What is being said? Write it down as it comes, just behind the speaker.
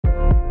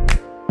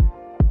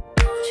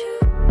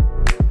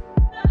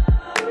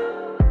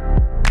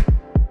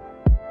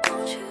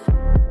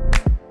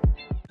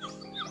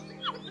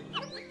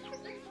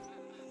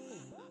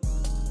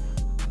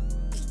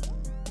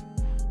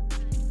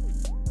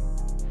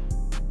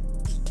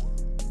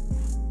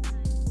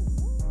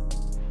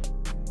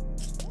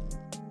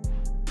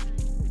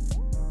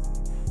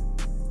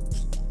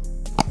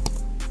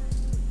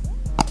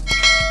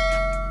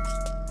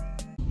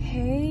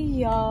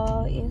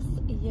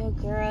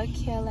girl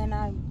Kel, and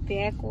I'm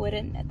back with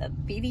another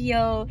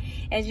video.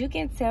 As you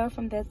can tell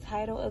from the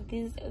title of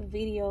this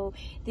video,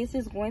 this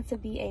is going to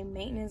be a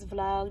maintenance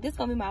vlog. This is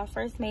gonna be my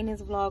first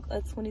maintenance vlog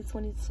of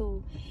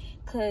 2022,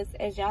 because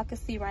as y'all can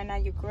see right now,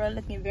 your girl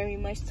looking very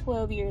much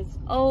 12 years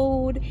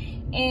old,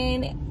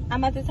 and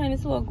I'm about to turn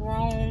into a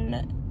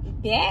grown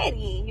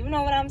baddie. You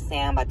know what I'm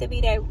saying? I'm about to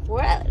be that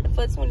girl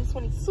for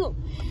 2022.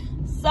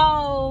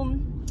 So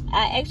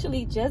I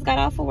actually just got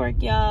off of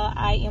work, y'all.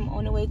 I am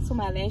on the way to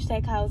my lash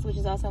tech house, which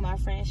is also my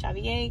friend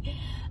Xavier.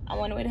 I'm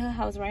on the way to her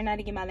house right now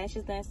to get my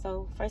lashes done.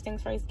 So first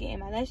things first, getting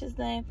my lashes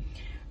done.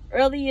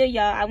 Earlier,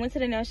 y'all, I went to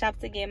the nail shop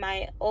to get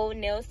my old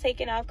nails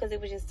taken off because it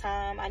was just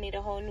time. I need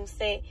a whole new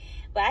set.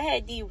 But I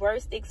had the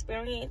worst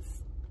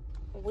experience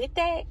with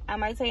that. I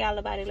might tell y'all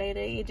about it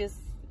later.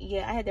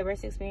 Yeah, I had the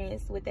worst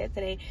experience with that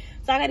today.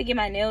 So I got to get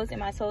my nails and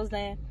my toes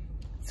done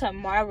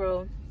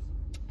tomorrow.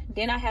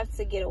 Then I have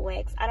to get a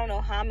wax. I don't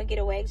know how I'm gonna get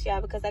a wax, y'all,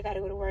 because I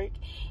gotta go to work,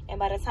 and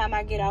by the time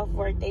I get off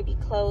work, they be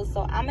closed.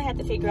 So I'm gonna have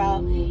to figure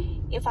out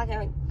if I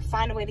can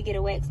find a way to get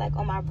a wax, like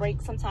on my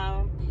break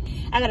sometime.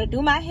 I gotta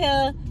do my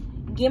hair,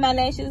 get my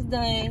lashes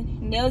done,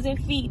 nails and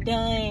feet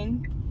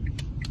done,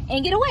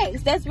 and get a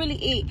wax. That's really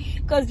it.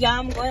 Because y'all,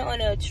 I'm going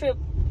on a trip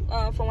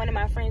for one of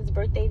my friends'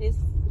 birthday this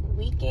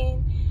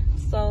weekend,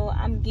 so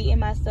I'm getting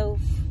myself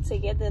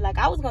together. Like,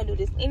 I was gonna do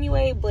this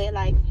anyway, but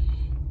like,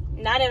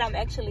 now that I'm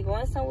actually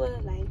going somewhere,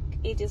 like,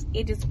 it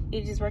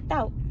just worked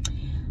out.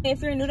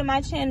 If you're new to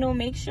my channel,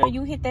 make sure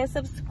you hit that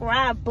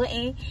subscribe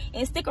button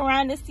and stick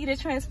around to see the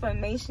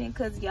transformation,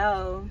 because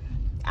y'all,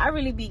 I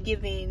really be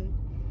giving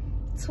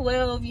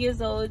 12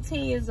 years old, 10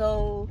 years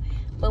old,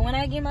 but when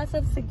I get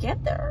myself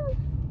together,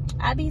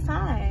 I be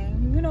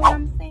fine. You know what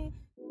I'm saying?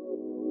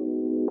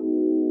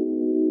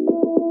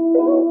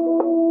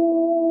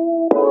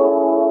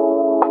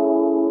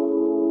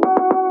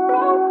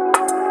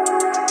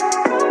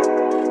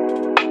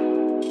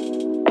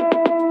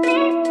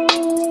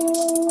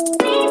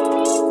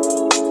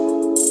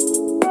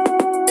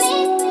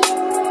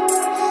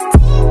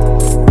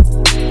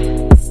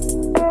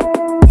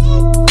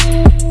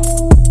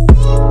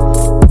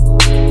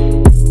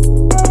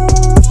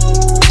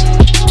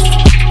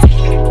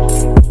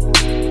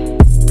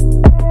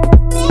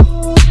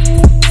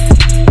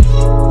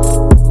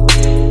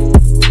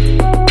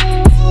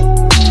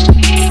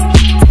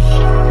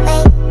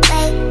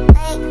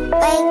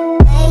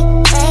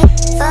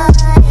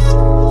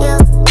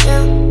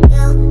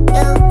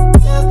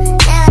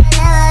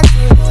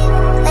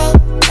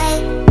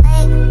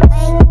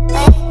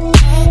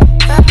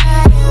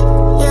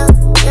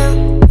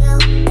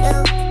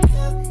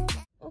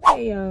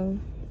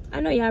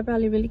 I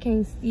probably really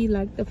can't see,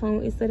 like, the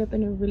phone is set up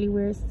in a really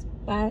weird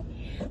spot,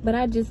 but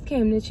I just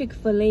came to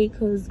Chick-fil-A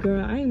because,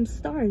 girl, I am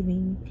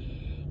starving,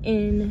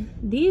 and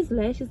these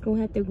lashes gonna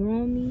have to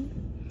grow on me.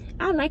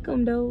 I like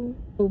them though,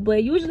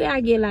 but usually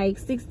I get like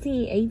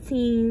 16,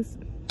 18s.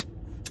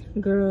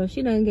 Girl,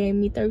 she done gave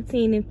me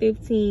 13 and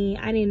 15.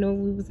 I didn't know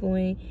we was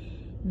going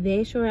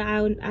that short.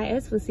 I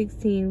asked for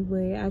 16,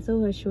 but I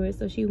told her short,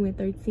 so she went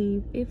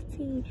 13,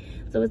 15.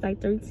 So it's like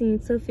 13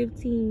 to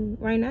 15.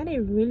 Right now they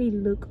really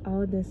look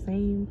all the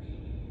same.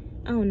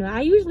 I don't know.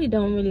 I usually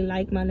don't really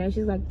like my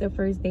lashes like the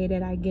first day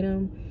that I get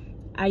them.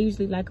 I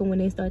usually like them when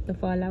they start to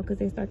fall out because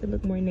they start to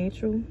look more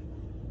natural.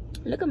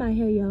 Look at my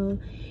hair, y'all.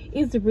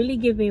 It's really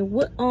giving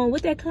what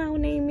that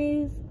clown name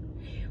is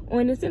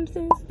on The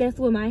Simpsons. That's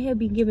what my hair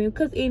be giving,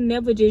 because it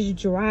never just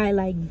dry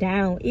like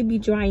down. It be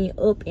drying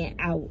up and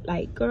out.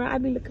 Like, girl, I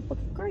be looking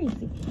fucking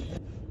crazy.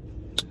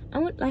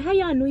 Like, how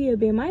y'all New Year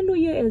been? My New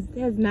Year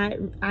has not,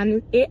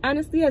 it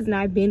honestly has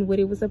not been what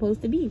it was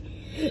supposed to be.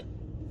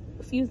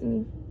 Excuse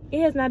me.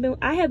 It has not been.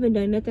 I haven't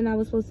done nothing I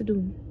was supposed to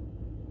do.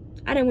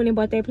 I didn't went and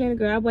bought that planner,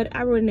 girl.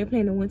 I wrote in that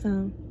planner one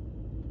time.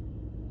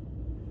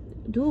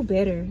 Do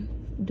better.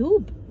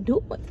 Do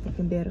what's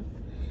fucking better.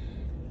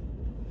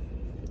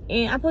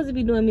 And I'm supposed to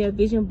be doing me a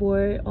vision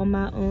board on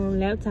my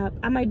laptop.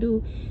 I might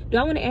do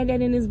I want to add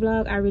that in this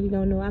vlog? I really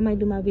don't know. I might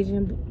do my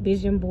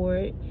vision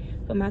board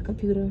for my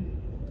computer.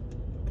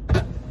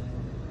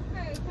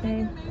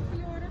 Hey,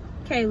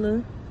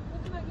 Kayla.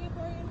 What can I get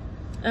for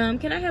you?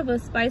 Can I have a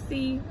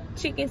spicy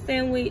chicken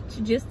sandwich,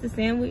 just a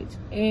sandwich,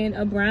 and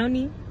a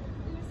brownie?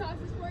 Any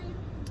sauces for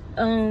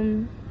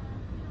you?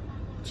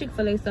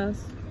 Chick-fil-A sauce.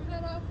 Is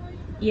that all for you?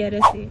 Yeah,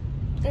 that's it.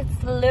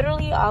 It's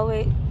literally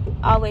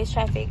always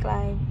traffic.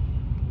 Like,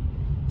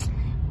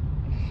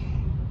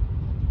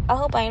 I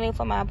hope I ain't late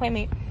for my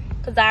appointment,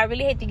 because I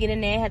really hate to get in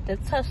there and have to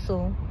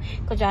tussle,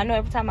 because y'all know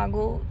every time I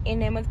go in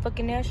that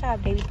motherfucking nail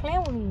shop, they be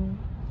playing with me.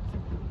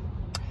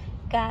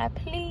 God,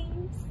 please.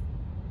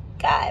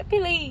 God,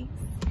 please.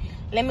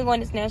 Let me go in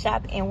this nail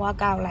shop and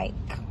walk out, like,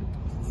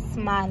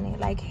 smiling,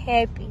 like,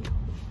 happy.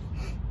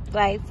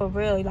 Like, for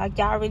real. Like,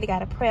 y'all really got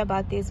to pray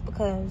about this,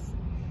 because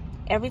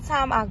every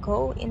time I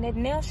go in that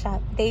nail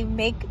shop, they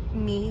make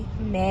me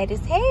mad as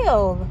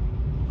hell.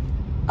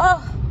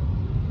 Oh,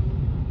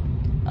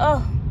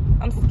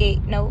 I'm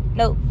scared. No,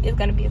 it's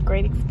gonna be a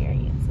great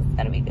experience. It's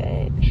gonna be good,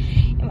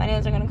 and my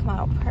nails are gonna come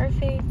out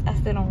perfect. I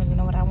still don't really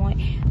know what I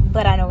want,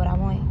 but I know what I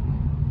want.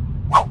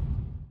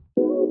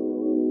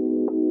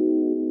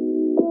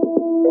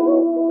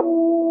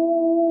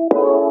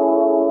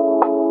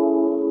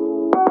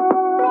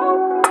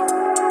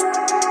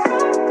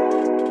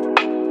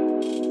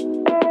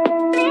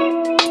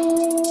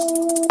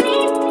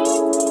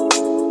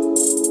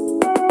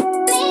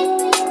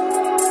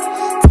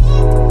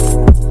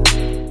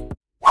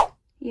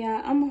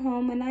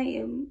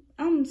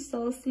 I'm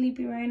so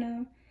sleepy right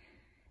now.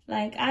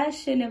 Like, I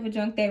should never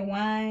drunk that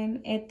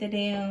wine at the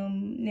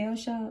damn nail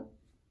shop.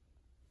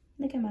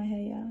 Look at my hair,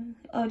 y'all.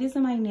 Oh, these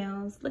are my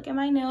nails. Look at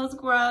my nails,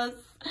 gross.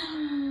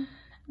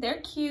 They're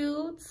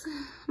cute.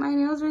 My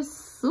nails are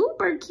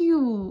super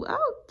cute.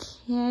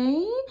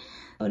 Okay.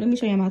 Oh, let me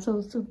show you my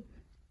toes, too.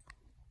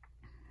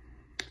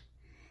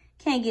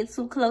 Can't get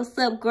too close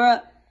up,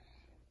 girl.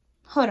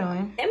 Hold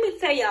on. Let me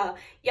tell y'all.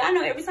 Y'all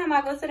know every time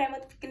I go to that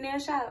motherfucking nail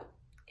shop,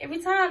 every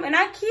time, and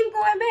I keep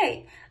going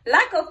back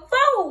like a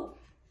fool.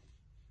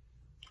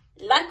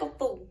 Like a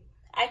fool.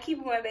 I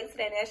keep going back to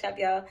that nail shop,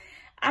 y'all.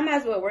 I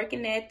might as well work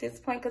in there at this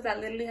point because I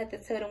literally have to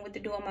tell them what to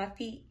do on my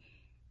feet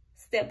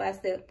step by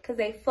step because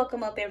they fuck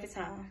them up every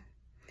time.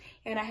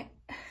 And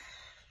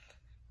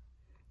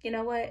you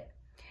know what?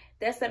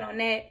 That's it on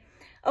that.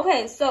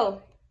 Okay,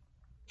 so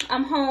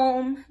I'm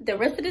home. The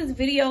rest of this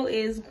video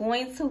is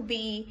going to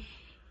be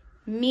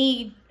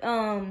me.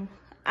 I'm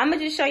gonna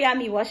just show y'all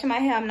me washing my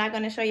hair. I'm not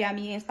gonna show y'all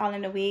me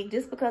installing the wig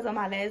just because on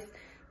my last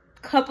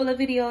couple of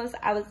videos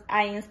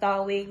I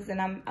install wigs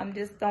and I'm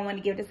just don't want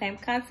to give the same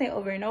content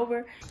over and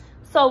over.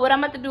 So what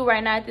I'm about to do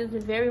right now at this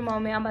very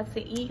moment, I'm about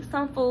to eat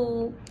some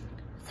food,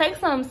 take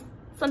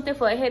something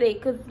for a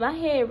headache because my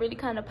head really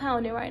kind of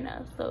pounding right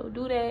now. So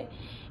do that,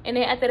 and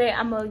then after that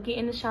I'm gonna get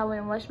in the shower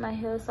and wash my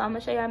hair. So I'm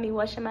gonna show y'all me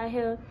washing my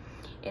hair,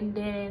 and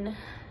then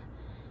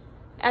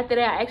after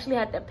that I actually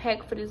have to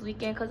pack for this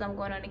weekend because I'm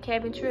going on a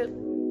cabin trip.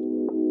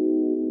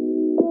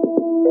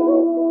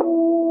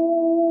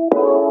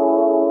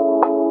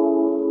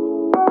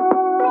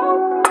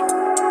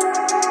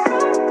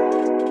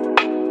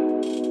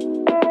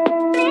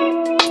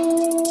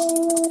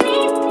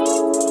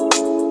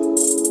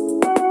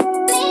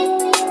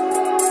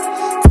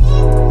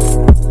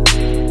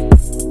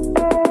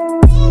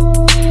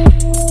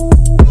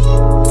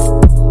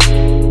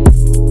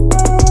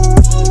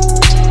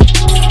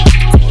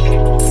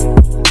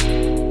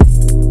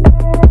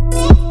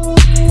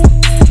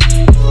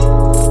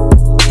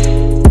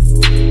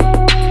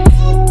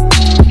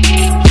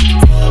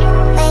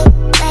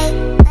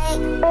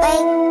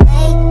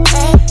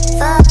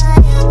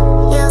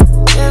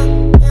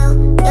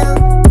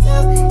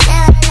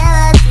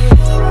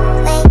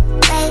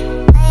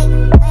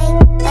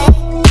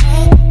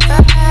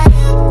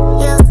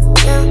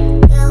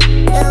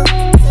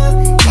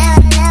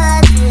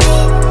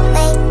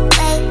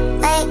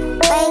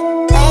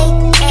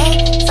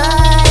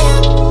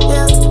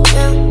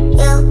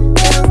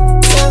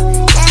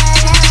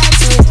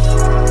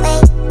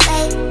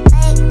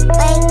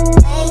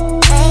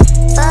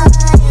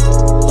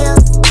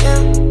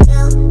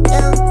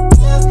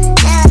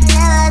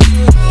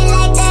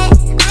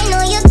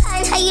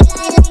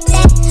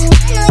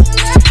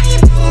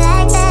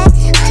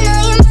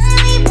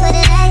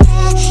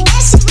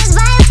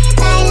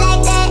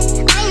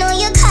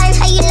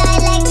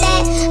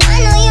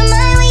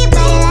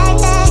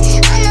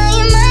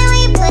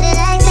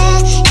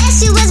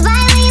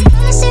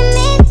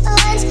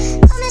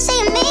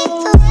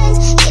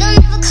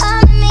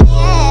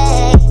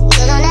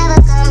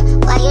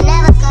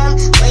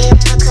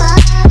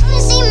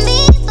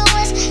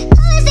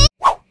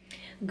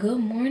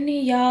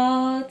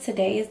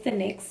 Today is the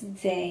next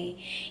day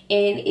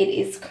and it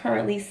is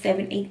currently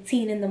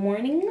 7:18 in the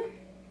morning.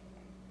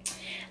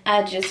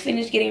 I just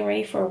finished getting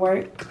ready for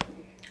work,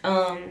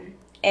 and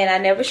I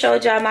never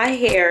showed y'all my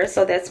hair,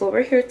 so that's what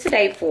we're here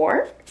today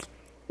for.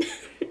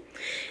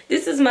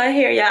 This is my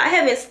hair, y'all. I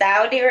haven't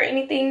styled it or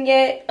anything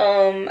yet.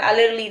 I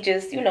literally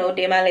just, you know,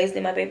 did my lace,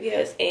 did my baby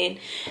hairs, and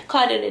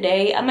called it a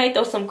day. I might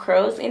throw some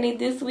curls in it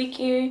this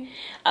weekend.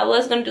 I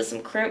was gonna do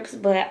some crimps,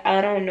 but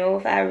I don't know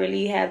if I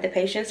really have the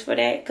patience for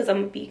that because I'm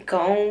gonna be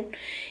gone,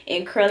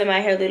 and curling my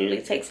hair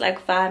literally takes like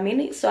 5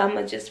 minutes. So I'm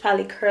gonna just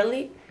probably curl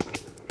it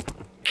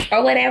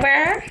or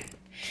whatever.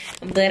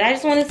 But I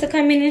just wanted to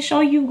come in and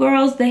show you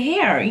girls the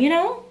hair, you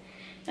know.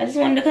 I just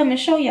wanted to come and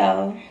show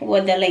y'all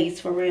what the lace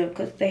for real,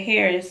 because the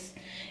hair is.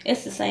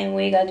 It's the same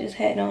wig I just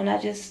had on. I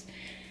just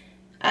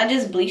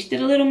bleached it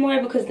a little more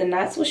because the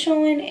knots were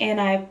showing, and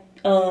I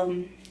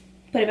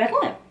put it back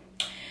on.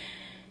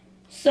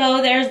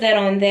 So there's that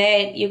on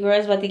that. Your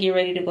girl's about to get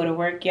ready to go to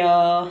work,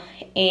 y'all,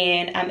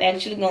 and I'm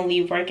actually gonna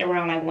leave work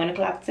around like 1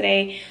 o'clock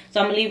today.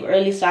 So I'm gonna leave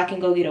early so I can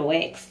go get a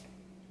wax.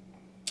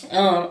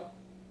 I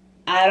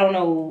don't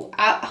know.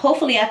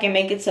 Hopefully I can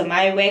make it to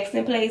my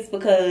waxing place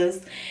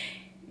because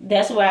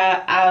that's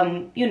where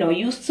I'm, you know,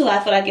 used to.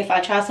 I feel like if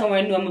I try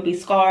somewhere new, I'm gonna be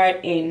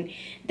scarred, and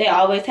that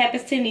always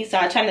happens to me. So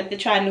I try not to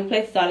try new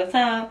places all the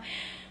time.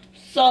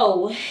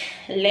 So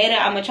later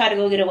I'm gonna try to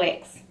go get a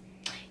wax,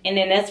 and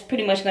then that's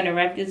pretty much gonna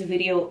wrap this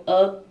video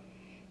up.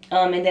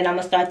 And then I'm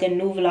gonna start the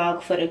new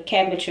vlog for the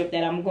cabin trip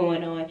that I'm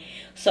going on.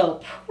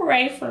 So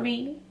pray for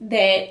me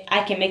that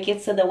I can make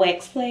it to the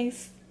wax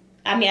place.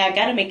 I mean, I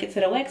gotta make it to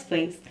the wax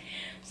place.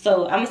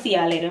 So I'm gonna see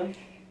y'all later.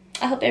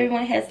 I hope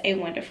everyone has a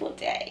wonderful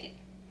day.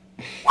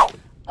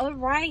 All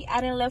right,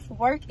 I done left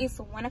work. It's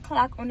 1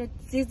 o'clock on the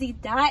dizzy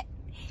dot,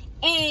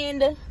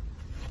 and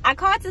I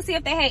called to see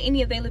if they had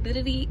any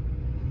availability.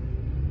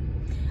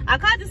 I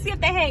called to see if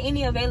they had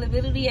any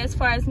availability as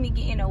far as me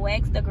getting a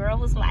wax. The girl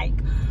was like,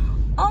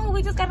 oh,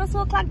 we just got a 2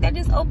 o'clock that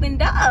just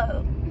opened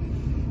up.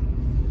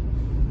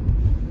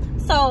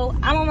 So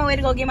I'm on my way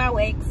to go get my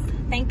wax.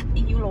 Thank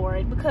you,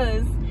 Lord,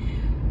 because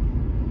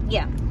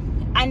yeah,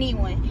 I need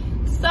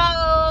one. So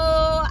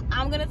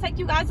I'm gonna take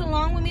you guys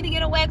along with me to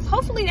get a wax.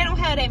 Hopefully they don't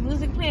have that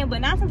music playing,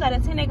 but 9 times out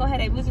of 10 they gonna have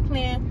that music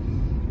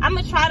playing. I'm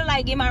gonna try to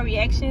like get my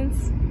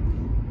reactions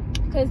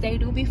because they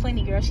do be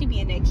funny, girl. She be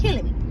in there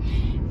killing me.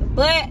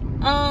 But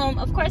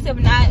of course, if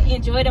not,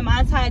 enjoy the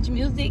montage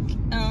music.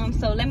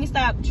 So let me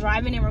stop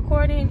driving and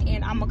recording,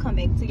 and I'm gonna come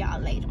back to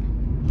y'all later.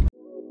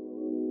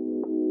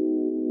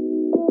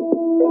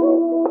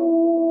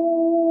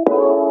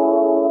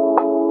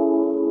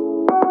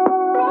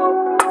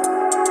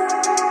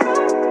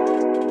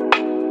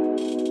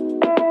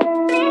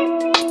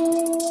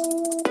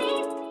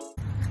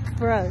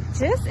 Bro,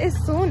 just as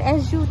soon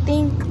as you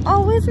think,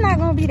 oh, it's not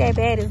gonna be that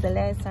bad as the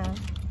last time,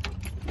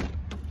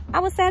 I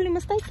was sadly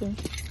mistaken.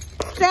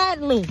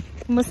 Sadly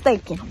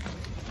mistaken.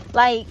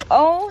 Like,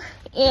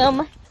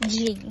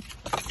 OMG.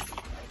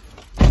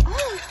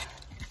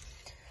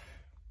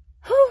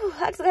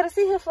 I just gotta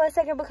sit here for a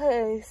second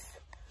because,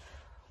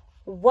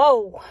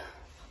 whoa.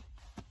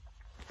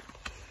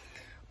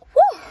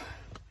 Whew.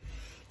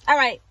 All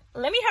right,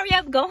 let me hurry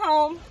up, go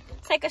home,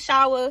 take a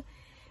shower,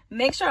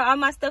 make sure all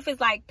my stuff is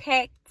like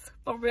packed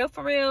for real,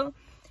 for real.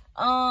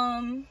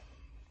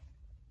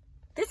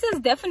 This is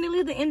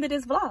definitely the end of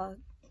this vlog.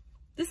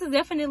 This is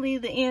definitely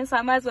the end, so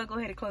I might as well go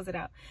ahead and close it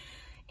out.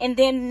 And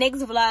then next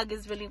vlog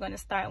is really going to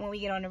start when we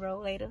get on the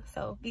road later.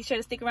 So be sure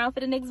to stick around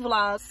for the next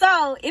vlog.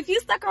 So if you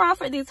stuck around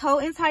for this whole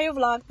entire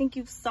vlog, thank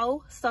you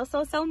so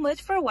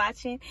much for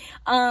watching.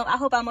 I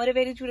hope I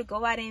motivated you to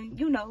go out and,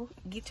 you know,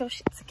 get your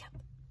shit together.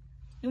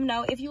 You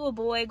know, if you a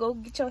boy, go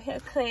get your hair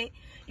cut.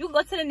 You can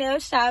go to the nail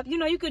shop. You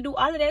know, you could do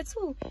all of that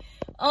too.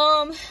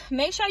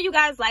 Make sure you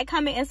guys like,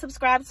 comment, and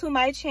subscribe to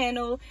my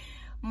channel.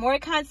 More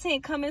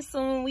content coming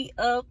soon. We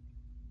up,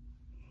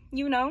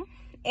 you know,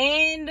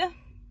 and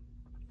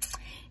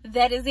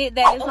that is it.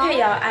 That is okay,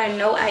 y'all. I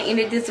know I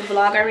ended this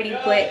vlog already,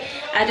 but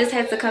I just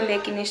had to come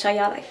back in and show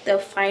y'all like the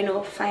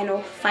final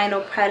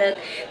product.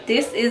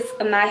 This is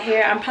my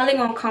hair. I'm probably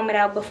gonna comb it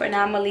out, but for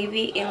now I'm gonna leave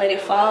it and let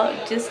it fall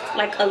just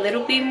like a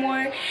little bit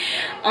more.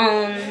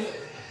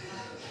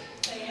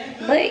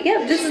 But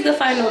yeah, this is the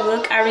final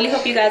look. I really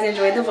hope you guys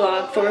enjoyed the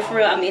vlog. For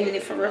real, I'm ending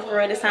it for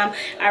real this time.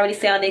 I already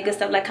said all that good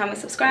stuff, like, comment,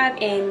 subscribe,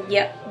 and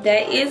yep,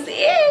 that is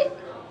it.